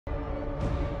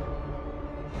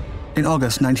In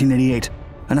August 1988,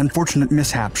 an unfortunate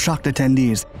mishap shocked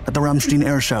attendees at the Ramstein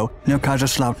Air Show near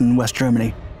Kaiserslautern, West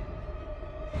Germany.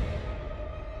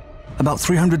 About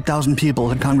 300,000 people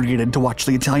had congregated to watch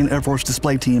the Italian Air Force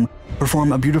display team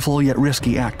perform a beautiful yet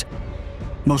risky act.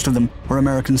 Most of them were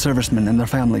American servicemen and their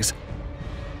families.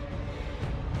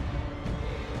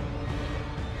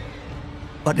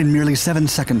 But in merely 7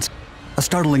 seconds, a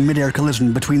startling mid-air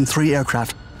collision between 3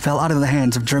 aircraft fell out of the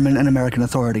hands of German and American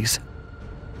authorities.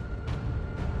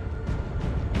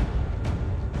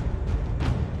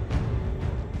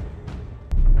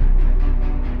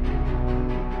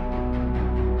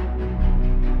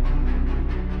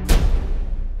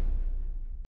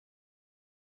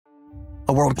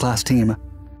 A world-class team.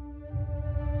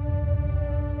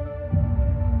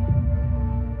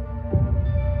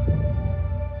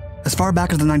 As far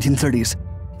back as the 1930s,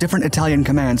 different Italian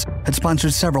commands had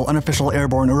sponsored several unofficial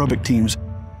airborne aerobic teams,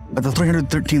 but the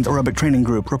 313th Aerobic Training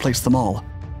Group replaced them all.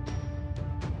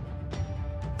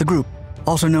 The group,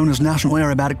 also known as National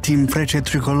Aerobatic Team Frecce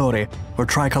Tricolore, or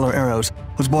Tricolor Arrows,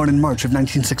 was born in March of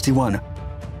 1961.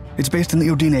 It's based in the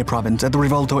Udine province at the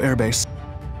Rivolto Air Base,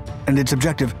 and its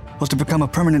objective was to become a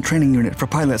permanent training unit for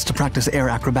pilots to practice air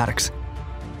acrobatics.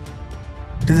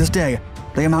 To this day,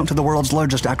 they amount to the world's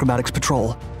largest acrobatics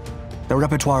patrol. Their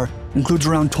repertoire includes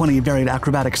around 20 varied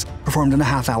acrobatics performed in a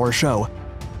half-hour show.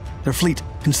 Their fleet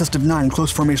consists of 9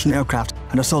 close-formation aircraft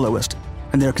and a soloist,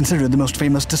 and they are considered the most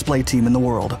famous display team in the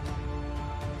world.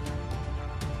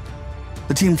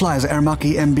 The team flies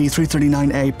Aermacchi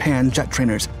MB-339A Pan jet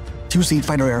trainers, 2-seat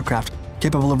fighter aircraft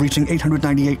capable of reaching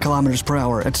 898 kilometers per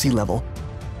hour at sea level.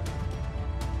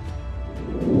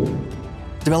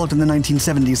 Developed in the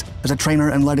 1970s as a trainer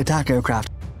and light attack aircraft,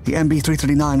 the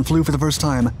MB-339 flew for the first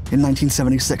time in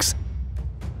 1976.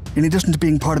 In addition to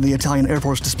being part of the Italian Air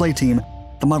Force display team,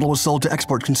 the model was sold to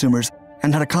export consumers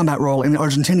and had a combat role in the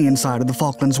Argentinian side of the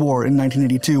Falklands War in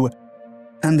 1982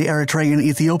 and the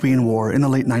Eritrean-Ethiopian War in the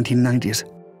late 1990s.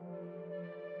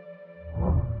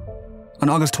 On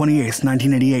August 28,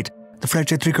 1988, the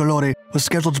Frecce Tricolore was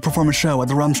scheduled to perform a show at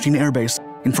the Ramstein Air Base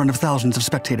in front of thousands of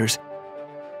spectators.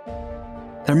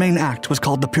 Their main act was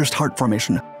called the Pierced Heart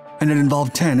Formation, and it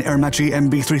involved 10 Aermacchi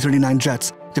MB-339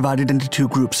 jets divided into 2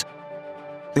 groups.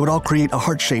 They would all create a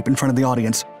heart shape in front of the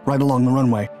audience, right along the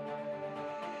runway.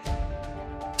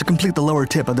 To complete the lower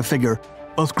tip of the figure,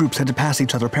 both groups had to pass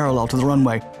each other parallel to the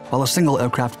runway, while a single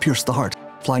aircraft pierced the heart,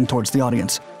 flying towards the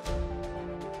audience.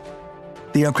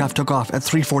 The aircraft took off at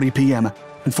 3:40 p.m.,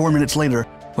 and 4 minutes later,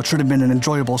 what should have been an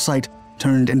enjoyable sight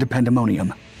turned into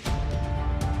pandemonium.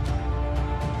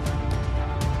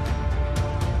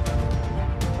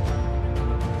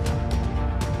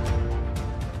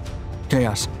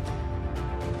 Chaos.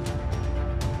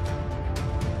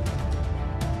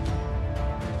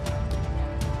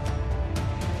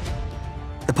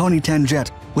 The Pony 10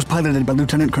 jet was piloted by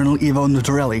Lieutenant Colonel Ivo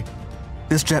Nutarelli.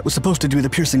 This jet was supposed to do the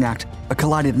piercing act, but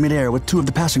collided mid-air with 2 of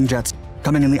the passing jets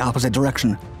coming in the opposite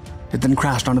direction. It then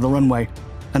crashed onto the runway,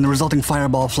 and the resulting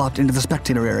fireball flopped into the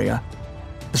spectator area.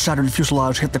 The shattered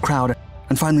fuselage hit the crowd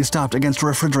and finally stopped against a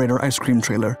refrigerator ice cream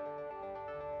trailer.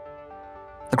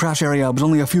 The crash area was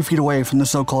only a few feet away from the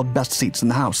so-called best seats in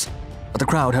the house, but the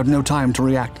crowd had no time to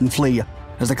react and flee,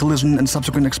 as the collision and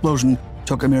subsequent explosion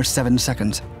took a mere 7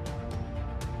 seconds.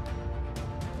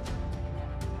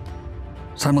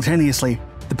 Simultaneously,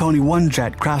 the Pony 1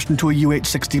 jet crashed into a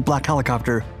UH-60 black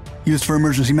helicopter used for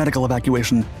emergency medical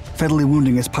evacuation, fatally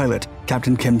wounding its pilot,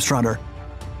 Captain Kim Strader.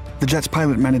 The jet's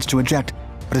pilot managed to eject,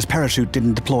 but his parachute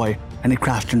didn't deploy, and he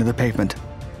crashed into the pavement.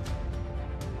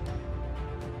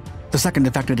 The second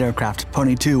affected aircraft,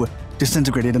 Pony 2,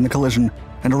 disintegrated in the collision,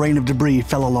 and a rain of debris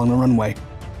fell along the runway.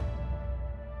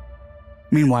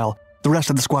 Meanwhile, the rest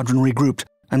of the squadron regrouped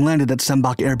and landed at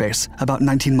Sembach Air Base, about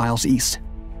 19 miles east.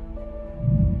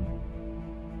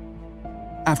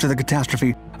 After the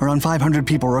catastrophe, around 500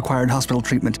 people required hospital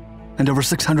treatment, and over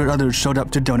 600 others showed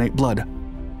up to donate blood.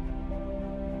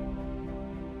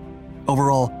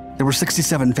 Overall, there were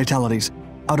 67 fatalities,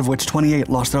 out of which 28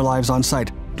 lost their lives on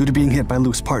site due to being hit by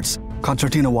loose parts,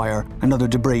 concertina wire, and other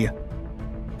debris.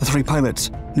 The 3 pilots,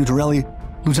 Nutarelli,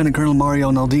 Lieutenant Colonel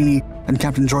Mario Naldini, and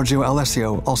Captain Giorgio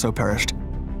Alessio, also perished.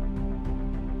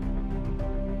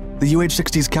 The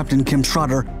UH-60's Captain Kim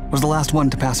Strader was the last one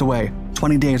to pass away,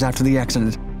 20 days after the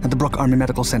accident at the Brooke Army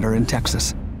Medical Center in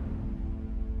Texas.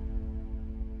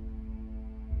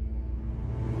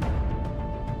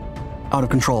 Out of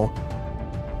control.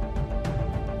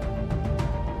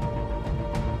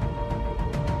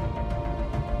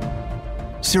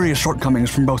 Serious shortcomings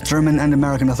from both German and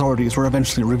American authorities were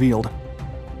eventually revealed.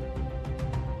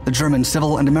 The The German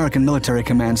civil and American military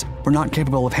commands were not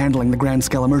capable of handling the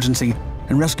grand-scale emergency,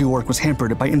 and rescue work was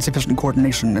hampered by insufficient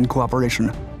coordination and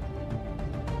cooperation.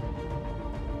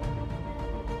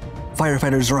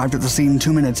 Firefighters arrived at the scene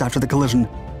 2 minutes after the collision,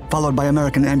 followed by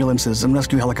American ambulances and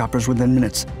rescue helicopters within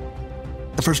minutes.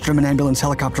 The first German ambulance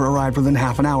helicopter arrived within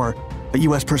half an hour, but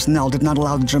U.S. personnel did not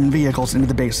allow the German vehicles into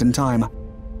the base in time.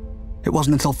 It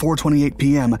wasn't until 4:28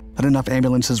 p.m. that enough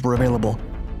ambulances were available.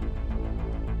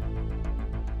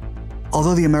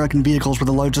 Although the American vehicles were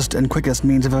the largest and quickest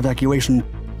means of evacuation,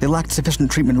 they lacked sufficient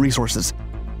treatment resources.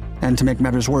 And to make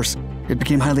matters worse, it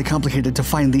became highly complicated to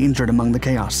find the injured among the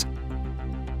chaos.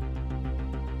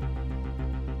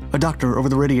 A doctor over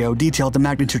the radio detailed the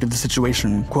magnitude of the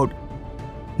situation, quote,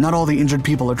 "Not all the injured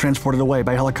people are transported away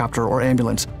by helicopter or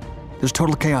ambulance. There's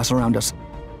total chaos around us.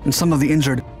 And some of the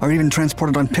injured are even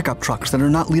transported on pickup trucks that are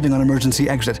not leaving on emergency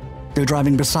exit. They're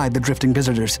driving beside the drifting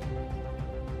visitors."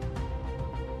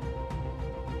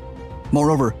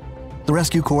 Moreover, the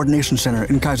Rescue Coordination Center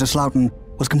in Kaiserslautern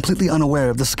was completely unaware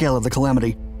of the scale of the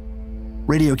calamity.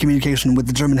 Radio communication with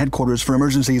the German headquarters for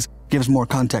emergencies gives more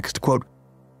context, quote,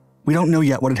 "We don't know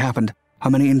yet what had happened, how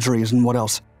many injuries and what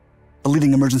else. The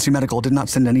leading emergency medical did not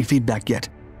send any feedback yet."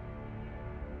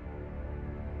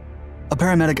 A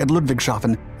paramedic at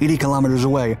Ludwigshafen, 80 kilometers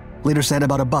away, later said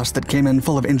about a bus that came in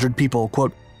full of injured people,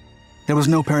 quote, "There was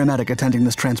no paramedic attending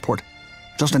this transport.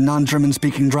 Just a non-German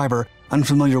speaking driver,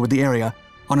 unfamiliar with the area,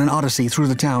 on an odyssey through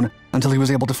the town until he was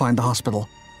able to find the hospital."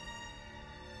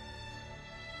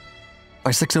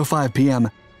 By 6:05 p.m.,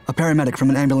 a paramedic from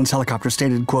an ambulance helicopter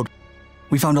stated, quote,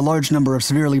 "We found a large number of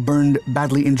severely burned,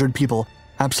 badly injured people,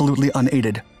 absolutely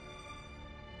unaided."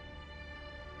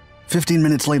 15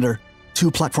 minutes later, 2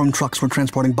 platform trucks were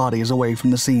transporting bodies away from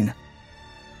the scene.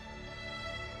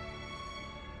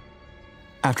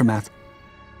 Aftermath.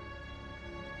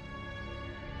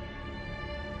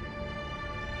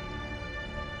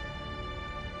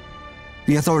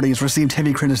 The authorities received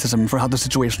heavy criticism for how the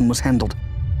situation was handled.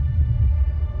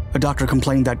 A doctor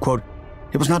complained that, quote,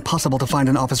 "It was not possible to find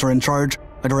an officer in charge,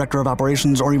 a director of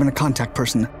operations, or even a contact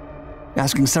person.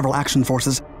 Asking several action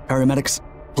forces, paramedics,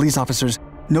 police officers,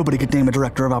 nobody could name a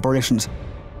director of operations.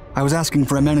 I was asking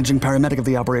for a managing paramedic of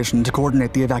the operation to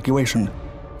coordinate the evacuation,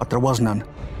 but there was none."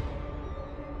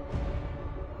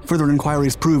 Further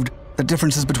inquiries proved that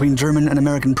differences between German and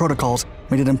American protocols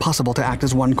made it impossible to act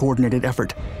as one coordinated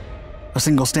effort. A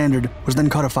single standard was then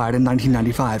codified in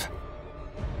 1995.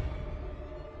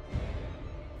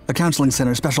 A counseling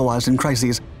center specialized in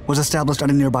crises was established at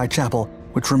a nearby chapel,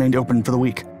 which remained open for the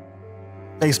week.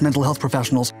 Base mental health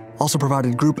professionals also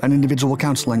provided group and individual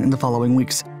counseling in the following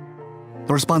weeks.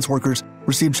 The response workers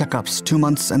received checkups 2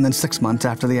 months and then 6 months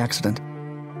after the accident.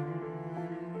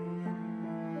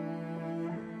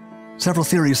 Several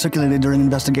theories circulated during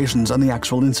investigations on the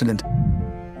actual incident.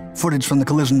 Footage from the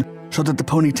collision showed that the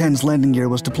Pony 10's landing gear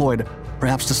was deployed,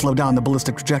 perhaps to slow down the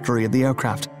ballistic trajectory of the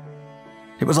aircraft.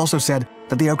 It was also said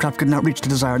that the aircraft could not reach the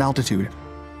desired altitude,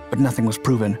 but nothing was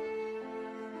proven.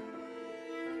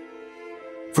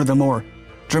 Furthermore,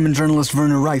 German journalist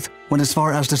Werner Reith went as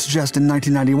far as to suggest in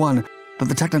 1991 that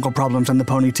the technical problems on the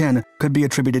Pony 10 could be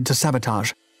attributed to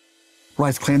sabotage.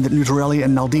 Reith claimed that Nutarelli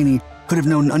and Naldini could have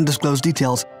known undisclosed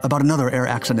details about another air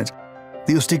accident,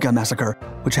 the Ustica massacre,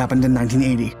 which happened in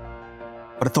 1980.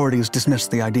 But authorities dismissed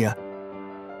the idea.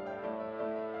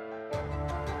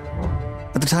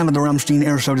 At the time of the Ramstein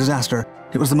Air Show disaster,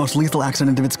 it was the most lethal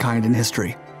accident of its kind in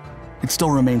history. It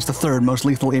still remains the 3rd most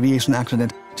lethal aviation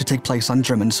accident to take place on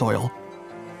German soil.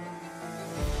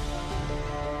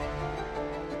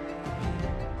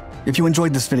 If you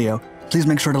enjoyed this video, please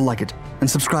make sure to like it and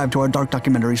subscribe to our Dark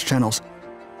Documentaries channels.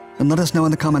 And let us know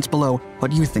in the comments below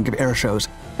what you think of air shows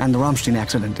and the Ramstein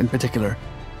accident in particular.